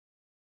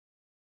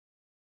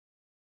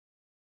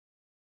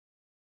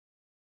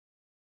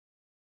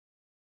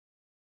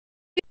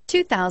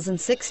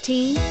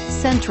2016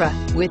 Sentra.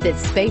 With its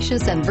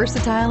spacious and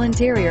versatile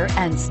interior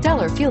and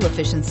stellar fuel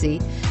efficiency,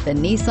 the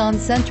Nissan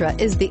Sentra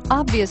is the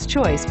obvious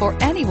choice for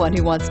anyone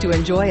who wants to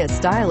enjoy a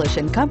stylish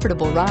and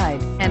comfortable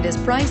ride and is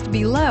priced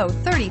below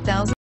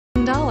 $30,000.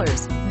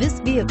 This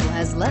vehicle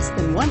has less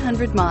than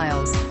 100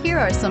 miles. Here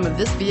are some of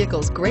this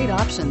vehicle's great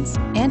options: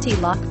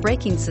 anti-lock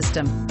braking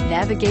system,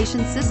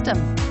 navigation system,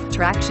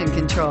 traction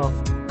control,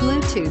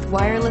 Bluetooth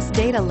wireless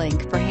data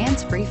link for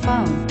hands-free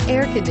phone,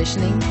 air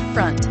conditioning,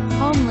 front,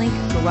 home link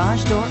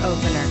garage door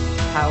opener,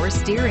 power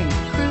steering,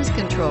 cruise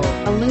control,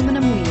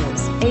 aluminum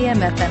wheels,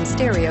 AM/FM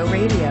stereo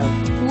radio.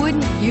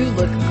 Wouldn't you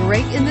look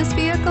great in this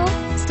vehicle?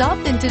 Stop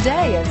in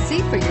today and see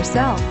for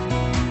yourself.